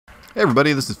Hey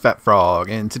everybody, this is Fat Frog,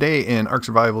 and today in Ark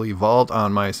Survival Evolved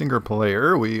on my single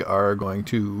player, we are going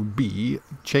to be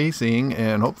chasing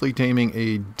and hopefully taming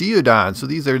a Daeodon. So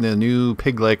these are the new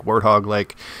pig-like,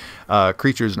 warthog-like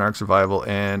creatures in Ark Survival,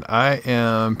 and I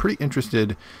am pretty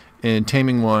interested in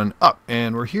taming one up.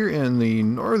 And we're here in the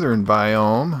northern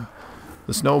biome,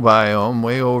 the snow biome,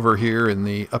 way over here in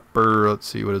the upper, let's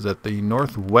see, what is that, the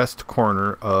northwest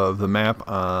corner of the map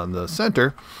on the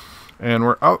center. And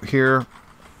we're out here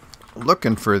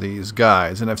looking for these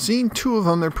guys, and I've seen two of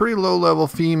them. They're pretty low level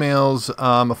females,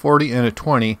 a 40 and a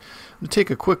 20. We'll take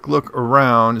a quick look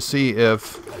around to see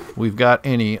if we've got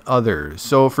any others.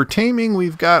 So for taming,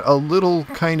 we've got a little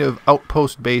kind of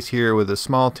outpost base here with a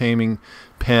small taming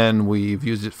pen. We've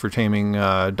used it for taming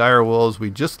dire wolves. We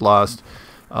just lost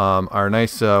our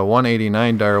nice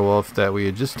 189 dire wolf that we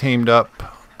had just tamed up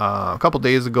a couple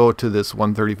days ago to this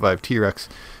 135 T-Rex,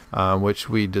 which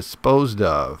we disposed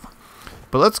of.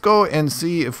 But let's go and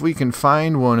see if we can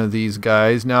find one of these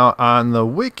guys. Now, on the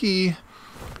wiki,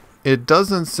 it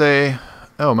doesn't say...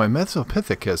 Oh, my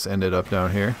Mesopithecus ended up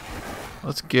down here.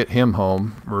 Let's get him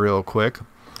home real quick.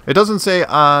 It doesn't say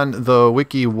on the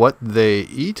wiki what they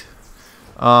eat,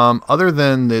 other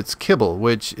than its kibble,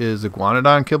 which is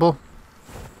iguanodon kibble.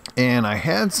 And I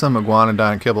had some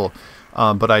iguanodon kibble,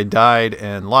 but I died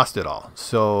and lost it all.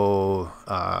 So,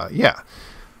 yeah.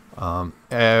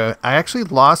 I actually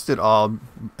lost it all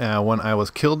when I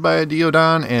was killed by a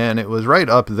Daeodon, and it was right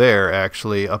up there,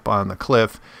 actually, up on the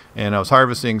cliff. And I was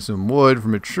harvesting some wood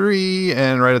from a tree,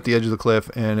 and right at the edge of the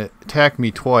cliff, and it attacked me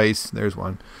twice. There's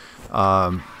one.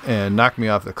 And knocked me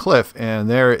off the cliff, and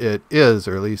there it is,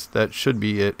 or at least that should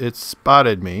be it. It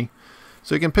spotted me.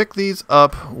 So you can pick these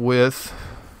up with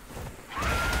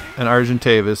an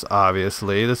Argentavis,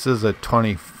 obviously. This is a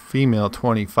female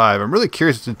 25. I'm really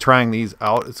curious to trying these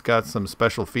out. It's got some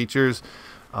special features.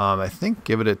 I think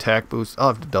give it an attack boost. I'll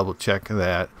have to double check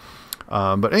that.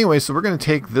 But anyway, so we're going to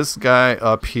take this guy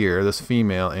up here, this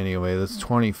female anyway, that's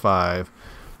 25.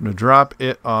 I'm going to drop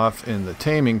it off in the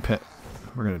taming pen.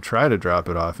 We're going to try to drop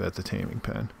it off at the taming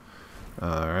pen.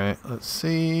 Alright, let's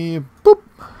see. Boop!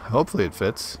 Hopefully it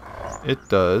fits. It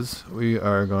does. We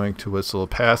are going to whistle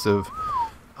passive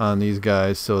on these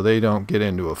guys so they don't get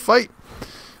into a fight.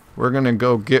 We're going to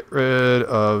go get rid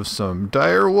of some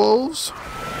dire wolves.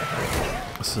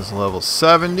 This is level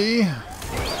 70.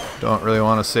 Don't really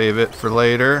want to save it for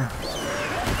later.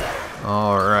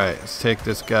 Alright, let's take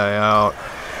this guy out.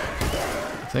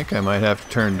 I think I might have to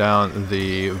turn down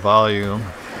the volume.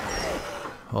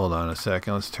 Hold on a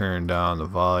second. Let's turn down the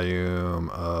volume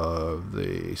of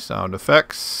the sound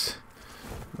effects.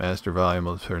 Master volume,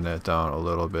 we'll turn that down a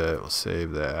little bit. We'll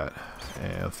save that.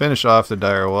 And we'll finish off the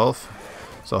dire wolf.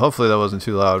 So hopefully that wasn't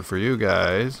too loud for you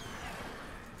guys.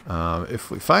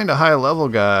 If we find a high level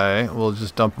guy, we'll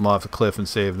just dump them off the cliff and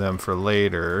save them for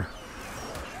later.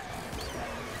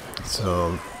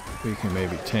 So we can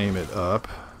maybe tame it up.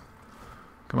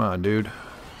 Come on, dude.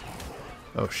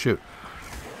 Oh, shoot.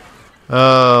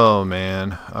 Oh,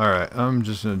 man. Alright, I'm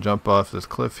just going to jump off this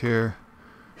cliff here.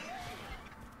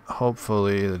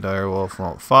 Hopefully the dire wolf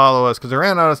won't follow us, because I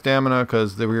ran out of stamina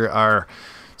because we are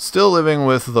still living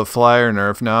with the flyer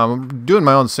nerf. Now I'm doing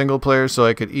my own single player, so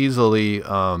I could easily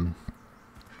run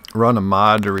a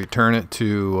mod to return it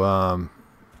to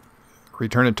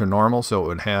normal, so it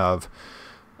would have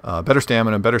better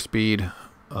stamina, better speed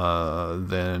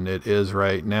than it is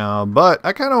right now. But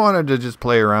I kind of wanted to just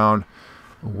play around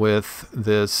with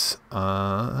this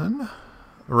on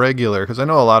regular, because I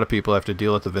know a lot of people have to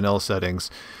deal with the vanilla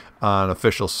settings on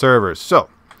official servers. So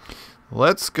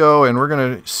let's go, and we're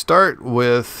going to start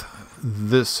with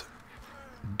this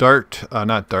dart,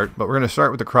 not dart, but we're going to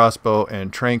start with the crossbow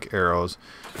and trank arrows,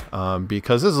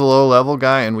 because this is a low level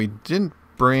guy, and we didn't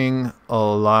bring a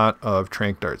lot of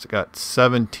trank darts. I got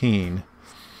 17.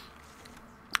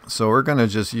 So we're going to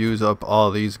just use up all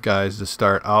these guys to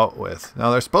start out with. Now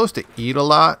they're supposed to eat a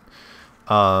lot,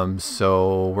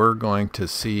 so we're going to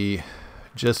see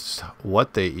just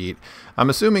what they eat. I'm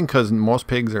assuming because most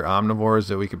pigs are omnivores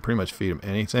that we could pretty much feed them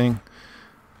anything.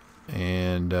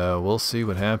 And we'll see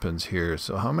what happens here.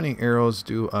 So how many arrows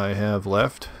do I have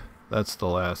left? That's the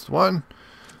last one.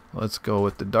 Let's go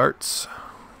with the darts.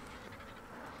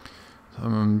 So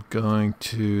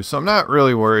I'm not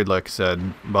really worried, like I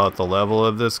said, about the level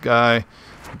of this guy,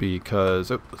 because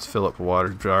let's fill up a water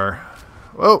jar.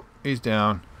 Oh, he's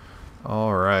down.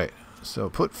 Alright, so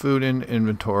put food in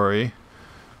inventory.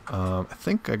 I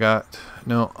think I got,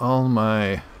 no, all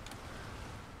my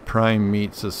prime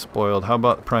meats is spoiled. How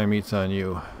about prime meats on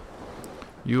you?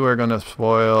 You are going to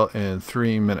spoil in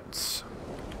 3 minutes.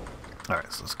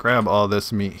 Alright, so let's grab all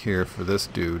this meat here for this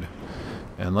dude.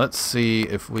 And let's see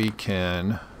if we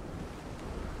can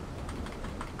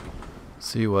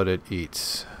see what it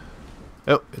eats.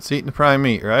 Oh, it's eating the prime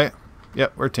meat, right?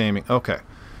 Yep, we're taming. Okay.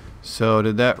 So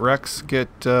did that Rex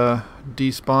get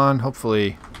despawned?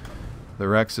 Hopefully the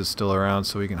Rex is still around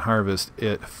so we can harvest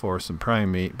it for some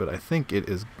prime meat, but I think it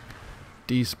is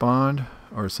despawned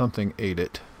or something ate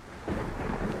it.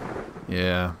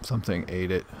 Yeah, something ate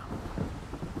it.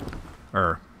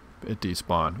 Or it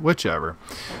despawned, whichever.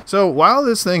 So while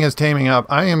this thing is taming up,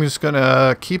 I am just going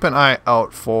to keep an eye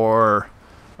out for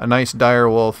a nice dire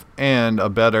wolf and a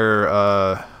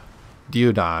better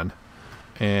Daeodon.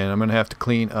 And I'm going to have to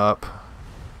clean up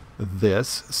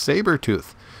this saber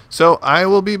tooth. So I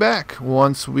will be back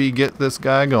once we get this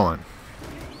guy going.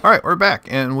 Alright, we're back,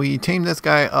 and we tamed this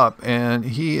guy up, and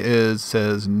he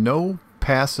says no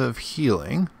passive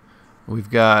healing. We've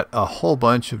got a whole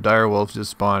bunch of dire wolves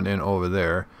just spawned in over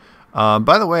there.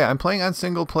 By the way, I'm playing on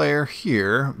single player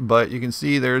here, but you can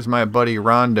see there's my buddy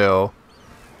Rondo,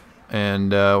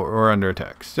 and we're under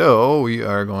attack. So we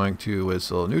are going to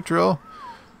whistle neutral,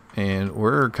 and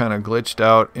we're kind of glitched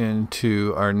out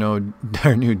into our new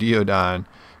Daeodon.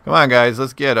 Come on, guys,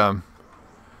 let's get him.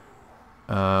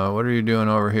 What are you doing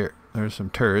over here? There's some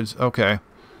turds. Okay.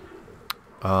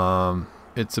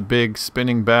 It's a big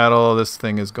spinning battle. This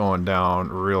thing is going down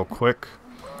real quick.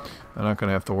 I'm not going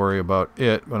to have to worry about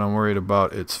it, but I'm worried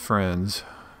about its friends.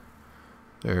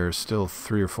 There's still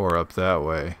 3 or 4 up that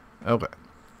way. Okay.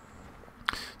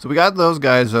 So we got those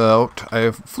guys out.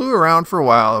 I flew around for a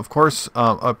while. Of course,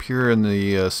 up here in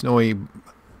the snowy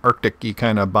Arctic-y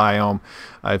kind of biome,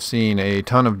 I've seen a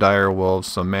ton of dire wolves,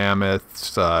 some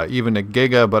mammoths, even a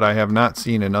giga, but I have not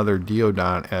seen another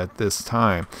Daeodon at this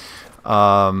time.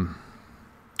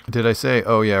 Did I say?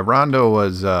 Oh yeah, Rondo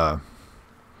was,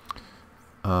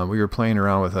 we were playing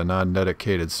around with a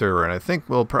non-dedicated server, and I think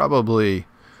we'll probably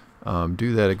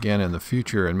do that again in the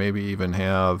future and maybe even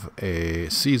have a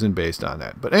season based on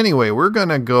that. But anyway, we're going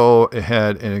to go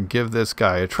ahead and give this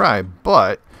guy a try,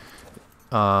 but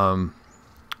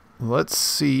let's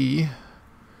see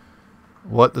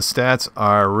what the stats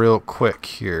are real quick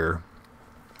here.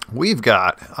 We've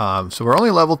got, so we're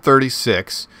only level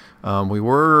 36. We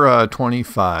were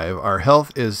 25. Our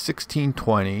health is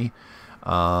 1620.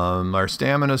 Our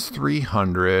stamina is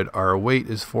 300. Our weight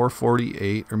is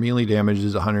 448. Our melee damage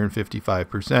is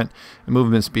 155%. And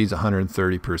movement speed is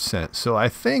 130%. So I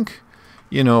think,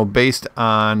 you know, based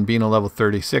on being a level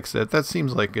 36, that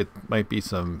seems like it might be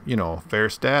some, you know, fair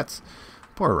stats.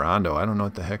 Poor Rondo. I don't know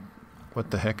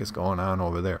what the heck is going on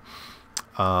over there.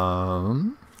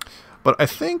 But I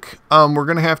think we're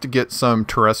going to have to get some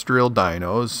terrestrial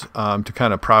dinos to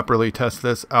kind of properly test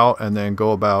this out and then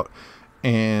go about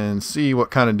and see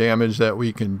what kind of damage that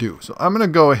we can do. So I'm going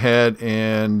to go ahead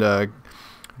and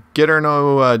get our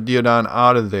Daeodon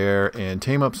out of there and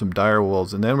tame up some dire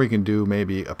wolves, and then we can do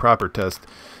maybe a proper test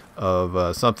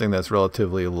of something that's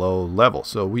relatively low level.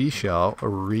 So we shall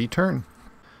return.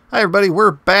 Hi everybody,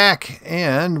 we're back,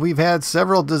 and we've had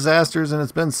several disasters, and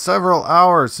it's been several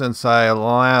hours since I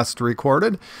last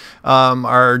recorded.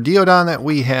 Our Daeodon that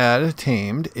we had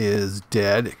tamed is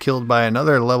dead, killed by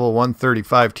another level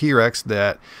 135 T-Rex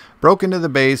that broke into the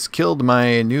base, killed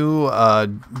my new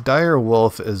dire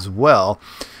wolf as well.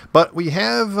 But we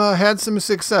have had some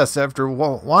success. After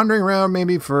wandering around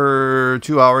maybe for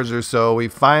 2 hours or so, we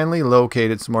finally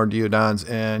located some more Daeodons,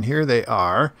 and here they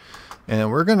are.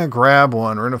 And we're going to grab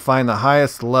one. We're going to find the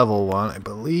highest level one. I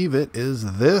believe it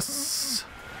is this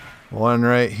one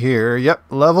right here. Yep,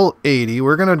 level 80.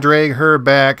 We're going to drag her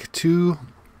back to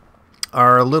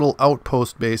our little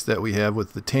outpost base that we have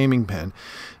with the taming pen.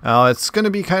 Now, it's going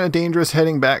to be kind of dangerous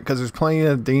heading back because there's plenty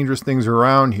of dangerous things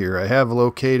around here. I have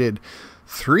located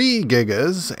 3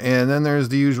 gigas, and then there's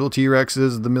the usual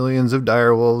T-Rexes, the millions of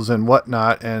dire wolves and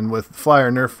whatnot, and with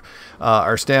Flyer Nerf,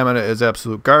 our stamina is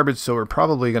absolute garbage, so we're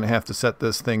probably going to have to set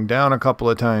this thing down a couple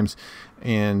of times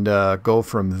and go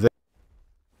from there.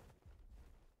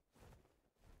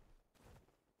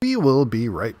 We will be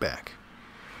right back.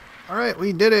 Alright,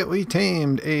 we did it. We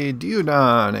tamed a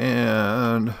Daeodon,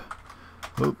 and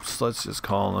oops, let's just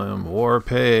call him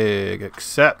Warpig.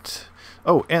 Accept.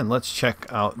 Oh, and let's check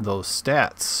out those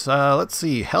stats. Let's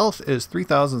see. Health is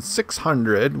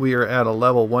 3,600. We are at a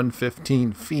level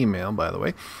 115 female, by the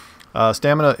way.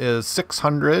 Stamina is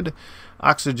 600.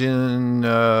 Oxygen,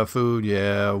 food,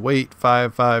 yeah. Weight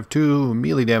 552.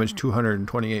 Melee damage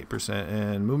 228%.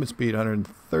 And movement speed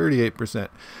 138%.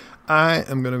 I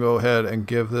am going to go ahead and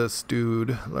give this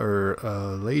dude, or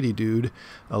lady dude,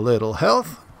 a little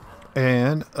health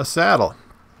and a saddle.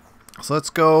 So let's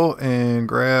go and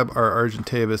grab our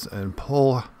Argentavis and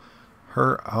pull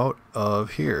her out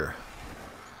of here.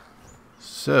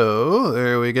 So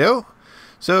there we go.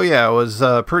 So yeah, it was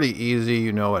pretty easy.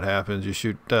 You know what happens. You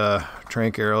shoot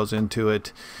trank arrows into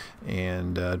it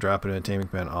and drop it in a taming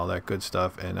pen, all that good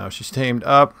stuff. And now she's tamed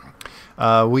up.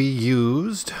 We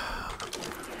used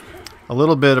a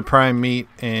little bit of prime meat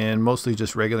and mostly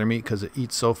just regular meat because it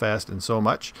eats so fast and so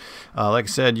much. Like I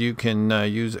said, you can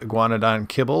use iguanodon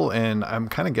kibble, and I'm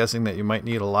kind of guessing that you might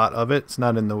need a lot of it. It's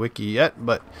not in the wiki yet,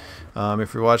 but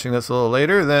if you're watching this a little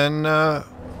later, then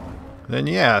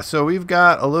yeah. So we've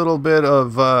got a little bit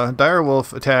of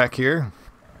direwolf attack here.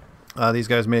 These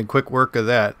guys made quick work of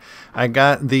that. I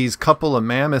got these couple of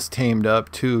mammoths tamed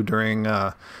up too during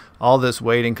all this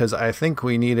waiting because I think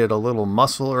we needed a little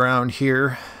muscle around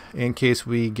here in case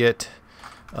we get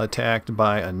attacked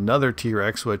by another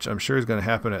T-Rex, which I'm sure is going to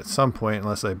happen at some point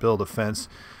unless I build a fence,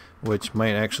 which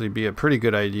might actually be a pretty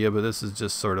good idea, but this is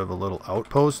just sort of a little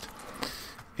outpost.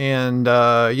 And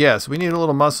yes, we need a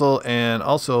little muscle, and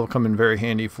also come in very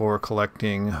handy for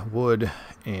collecting wood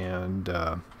and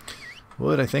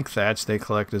wood. I think thatch they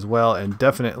collect as well, and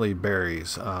definitely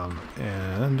berries.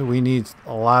 And we need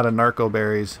a lot of narco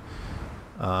berries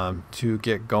to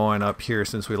get going up here,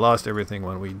 since we lost everything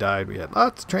when we died. We had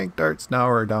lots of trank darts. Now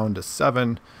we're down to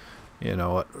 7. You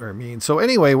know what I mean. So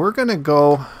anyway, we're gonna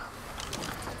go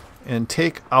and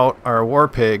take out our war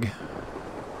pig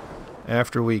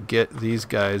after we get these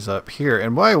guys up here.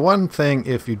 And why, one thing,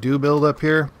 if you do build up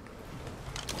here,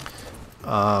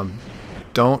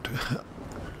 don't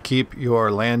keep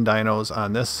your land dinos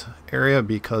on this area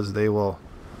because they will,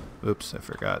 oops, I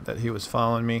forgot that he was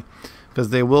following me, because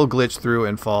they will glitch through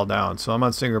and fall down. So I'm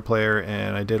on single player,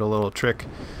 and I did a little trick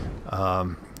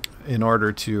in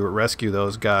order to rescue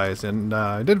those guys, and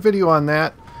I did a video on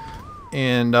that,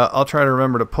 and I'll try to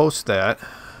remember to post that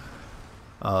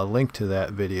link to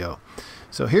that video.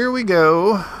 So here we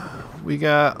go. We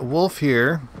got wolf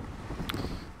here.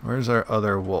 Where's our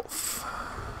other wolf?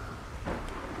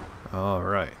 All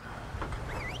right.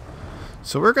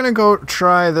 So we're gonna go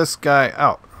try this guy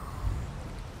out.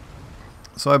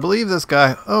 So I believe this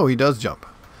guy, oh, he does jump.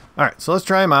 Alright, so let's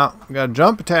try him out. We got a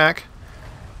jump attack.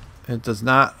 It does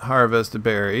not harvest the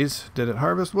berries. Did it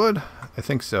harvest wood? I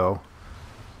think so.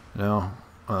 No.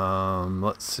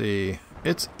 Let's see.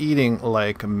 It's eating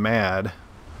like mad.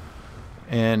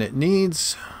 And it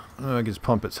needs, I guess,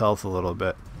 pump its health a little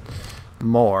bit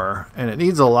more. And it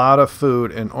needs a lot of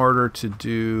food in order to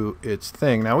do its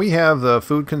thing. Now we have the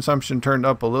food consumption turned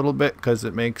up a little bit because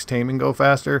it makes taming go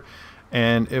faster.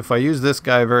 And if I use this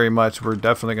guy very much, we're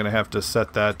definitely going to have to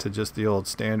set that to just the old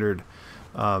standard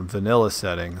vanilla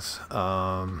settings.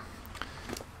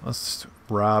 Let's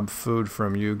rob food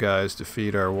from you guys to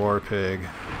feed our war pig.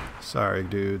 Sorry,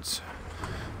 dudes.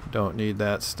 Don't need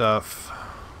that stuff.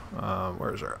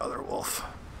 Where's our other wolf?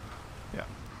 Yeah.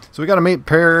 So we got a mate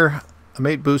pair, a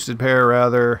mate boosted pair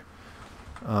rather.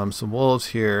 Some wolves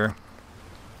here.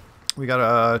 We got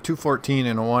a 214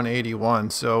 and a 181,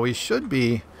 so we should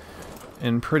be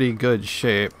in pretty good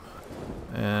shape,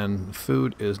 and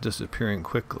food is disappearing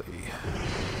quickly.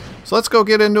 So let's go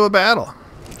get into a battle.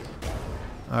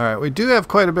 Alright, we do have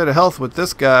quite a bit of health with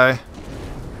this guy.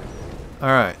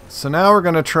 Alright, so now we're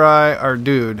gonna try our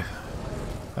dude.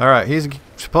 Alright, he's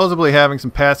supposedly having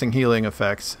some passing healing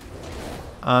effects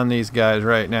on these guys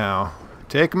right now.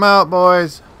 Take them out,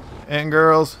 boys and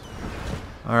girls.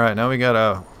 Alright, now we got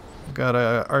a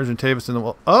Argentavis in the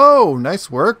wall. Oh, nice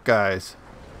work, guys.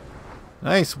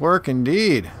 Nice work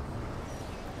indeed.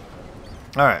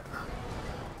 Alright.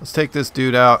 Let's take this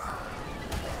dude out.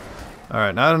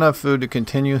 Alright, not enough food to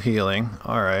continue healing.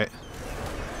 Alright.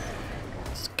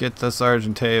 Let's get this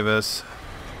Argentavis.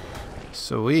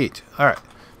 Sweet. Alright.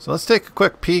 So let's take a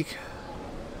quick peek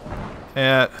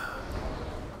at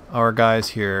our guys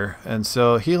here. And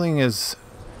so healing is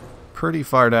pretty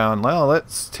far down. Well,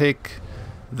 let's take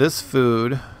this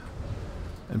food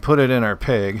and put it in our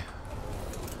pig.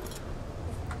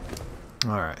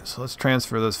 Alright, so let's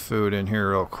transfer this food in here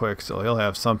real quick so he'll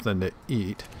have something to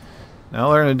eat. Now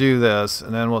we're going to do this,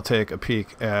 and then we'll take a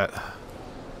peek at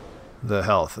the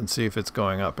health and see if it's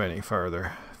going up any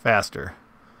faster.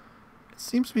 It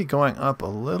seems to be going up a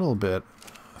little bit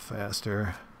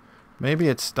faster. Maybe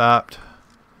it stopped.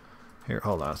 Here,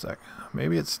 hold on a sec.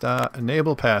 Maybe it stopped.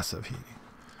 Enable passive heating.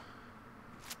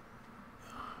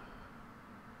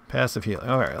 Passive healing.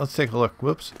 Alright, let's take a look.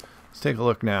 Whoops. Let's take a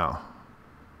look now.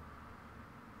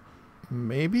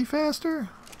 Maybe faster?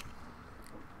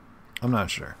 I'm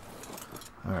not sure.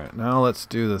 Alright, now let's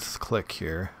do this click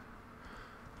here.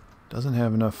 Doesn't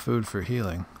have enough food for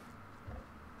healing.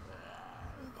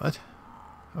 What?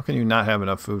 How can you not have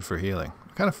enough food for healing?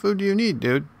 What kind of food do you need,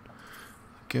 dude?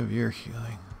 Give your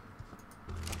healing.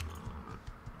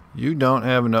 You don't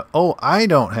have enough. Oh, I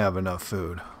don't have enough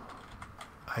food.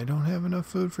 I don't have enough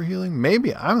food for healing?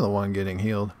 Maybe I'm the one getting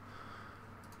healed.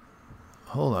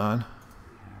 Hold on.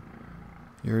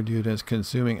 Your dude is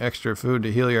consuming extra food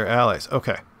to heal your allies.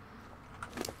 Okay.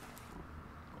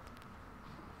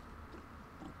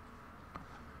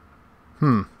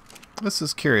 This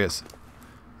is curious.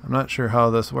 I'm not sure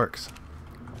how this works.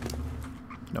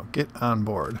 No, get on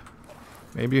board.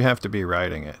 Maybe you have to be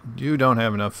riding it. You don't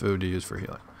have enough food to use for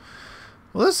healing.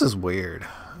 Well, this is weird.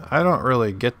 I don't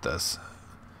really get this.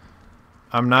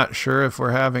 I'm not sure if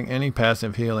we're having any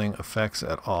passive healing effects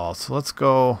at all. So let's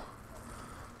go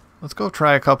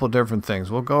try a couple different things.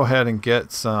 We'll go ahead and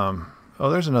get some. Oh,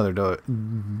 there's another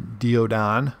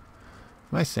Daeodon. Am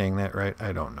I saying that right?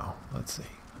 I don't know. Let's see.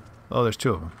 Oh, there's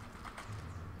two of them.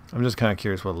 I'm just kind of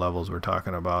curious what levels we're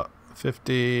talking about.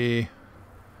 50.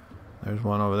 There's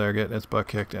one over there getting its butt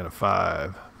kicked, and a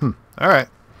 5. All right.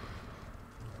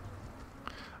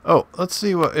 Oh, let's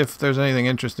see if there's anything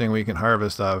interesting we can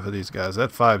harvest out of these guys.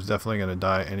 That 5's definitely going to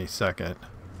die any second.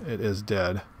 It is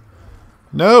dead.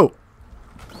 No!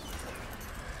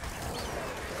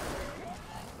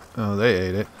 Oh, they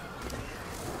ate it.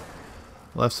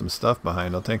 Left some stuff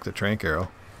behind. I'll take the trank arrow.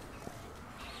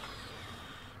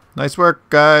 Nice work,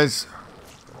 guys.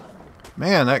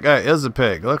 Man, that guy is a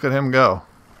pig. Look at him go.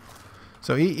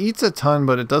 So he eats a ton,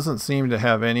 but it doesn't seem to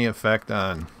have any effect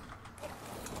on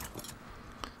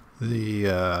the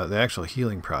actual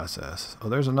healing process. Oh,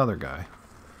 there's another guy.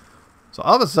 So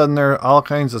all of a sudden there are all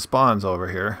kinds of spawns over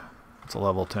here. It's a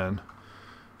level 10.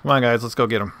 Come on, guys, let's go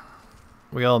get him.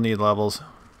 We all need levels.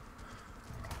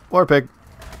 War pig.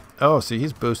 Oh, see,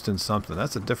 he's boosting something.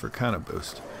 That's a different kind of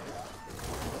boost.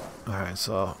 Alright,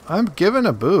 so I'm given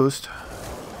a boost.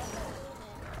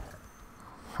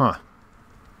 Huh.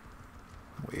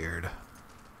 Weird.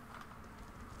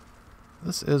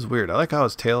 This is weird. I like how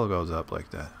his tail goes up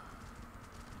like that.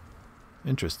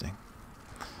 Interesting.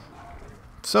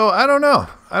 So, I don't know.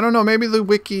 I don't know. Maybe the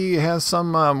wiki has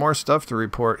some more stuff to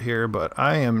report here, but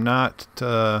I am not...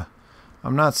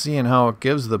 I'm not seeing how it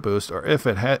gives the boost, or if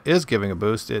it is giving a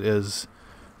boost, it is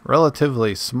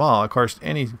relatively small. Of course,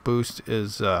 any boost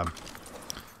is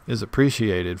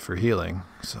appreciated for healing.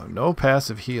 So no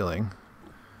passive healing.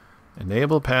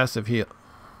 Enable passive heal.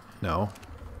 No,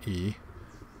 E.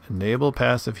 Enable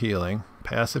passive healing.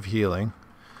 Passive healing.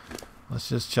 Let's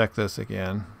just check this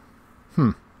again.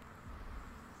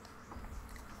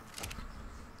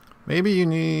 Maybe you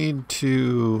need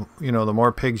to, the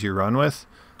more pigs you run with,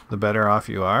 the better off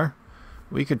you are.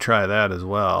 We could try that as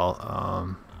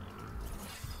well.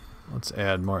 Let's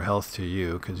add more health to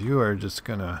you, because you are just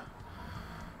gonna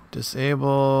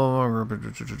disable.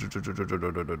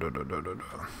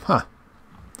 Huh.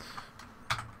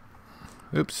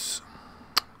 Oops.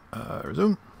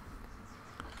 Resume.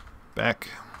 Back.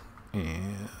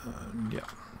 And yeah.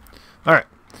 Alright.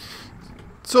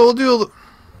 So we'll do.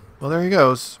 Well, there he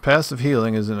goes. Passive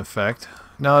healing is in effect.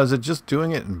 Now, is it just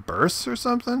doing it in bursts or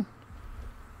something?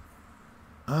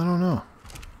 I don't know.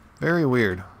 Very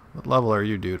weird. What level are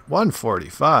you, dude?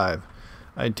 145.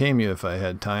 I'd tame you if I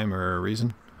had time or a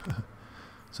reason.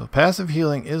 So passive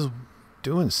healing is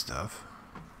doing stuff.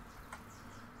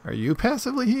 Are you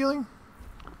passively healing?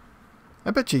 I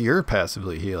bet you're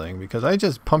passively healing, because I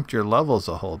just pumped your levels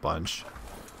a whole bunch.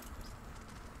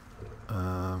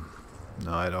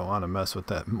 No, I don't want to mess with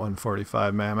that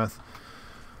 145 mammoth.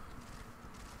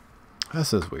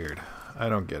 This is weird. I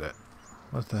don't get it.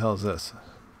 What the hell is this?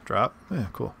 Drop? Yeah,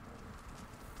 cool.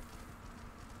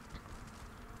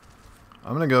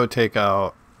 I'm going to go take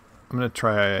out... I'm going to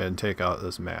try and take out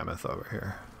this mammoth over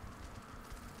here.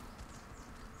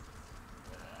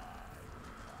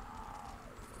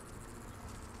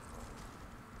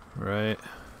 Right.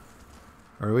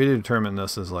 Or we determine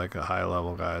this is like a high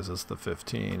level, guys. It's the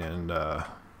 15 and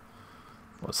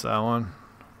what's that one?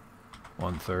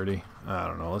 130. I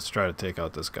don't know. Let's try to take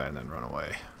out this guy and then run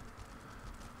away.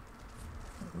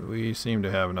 We seem to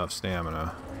have enough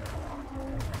stamina.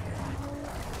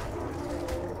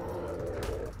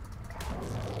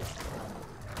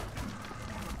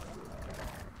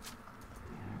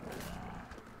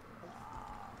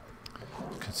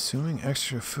 Consuming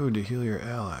extra food to heal your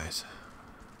allies.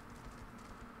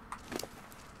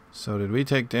 So did we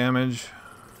take damage?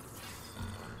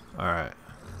 Alright.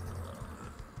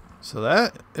 So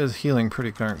that is healing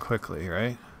pretty darn quickly,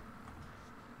 right?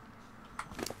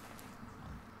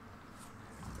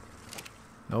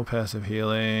 No passive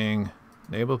healing.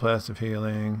 Enable passive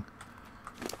healing.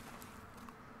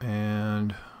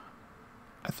 And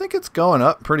I think it's going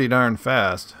up pretty darn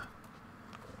fast.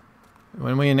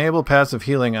 When we enable passive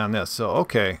healing on this. So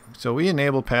okay. So we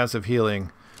enable passive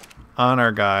healing on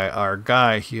our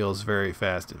guy heals very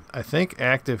fast. I think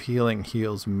active healing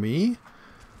heals me.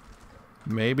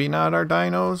 Maybe not our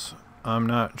dinos. I'm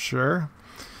not sure.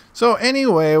 So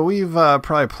anyway, we've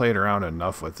probably played around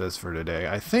enough with this for today.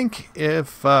 I think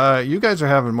if you guys are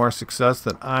having more success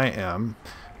than I am,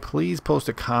 please post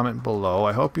a comment below.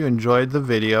 I hope you enjoyed the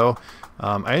video.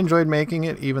 I enjoyed making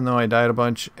it, even though I died a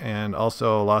bunch and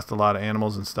also lost a lot of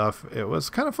animals and stuff. It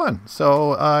was kind of fun.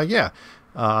 So yeah,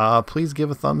 please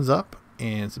give a thumbs up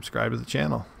and subscribe to the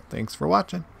channel. Thanks for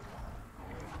watching.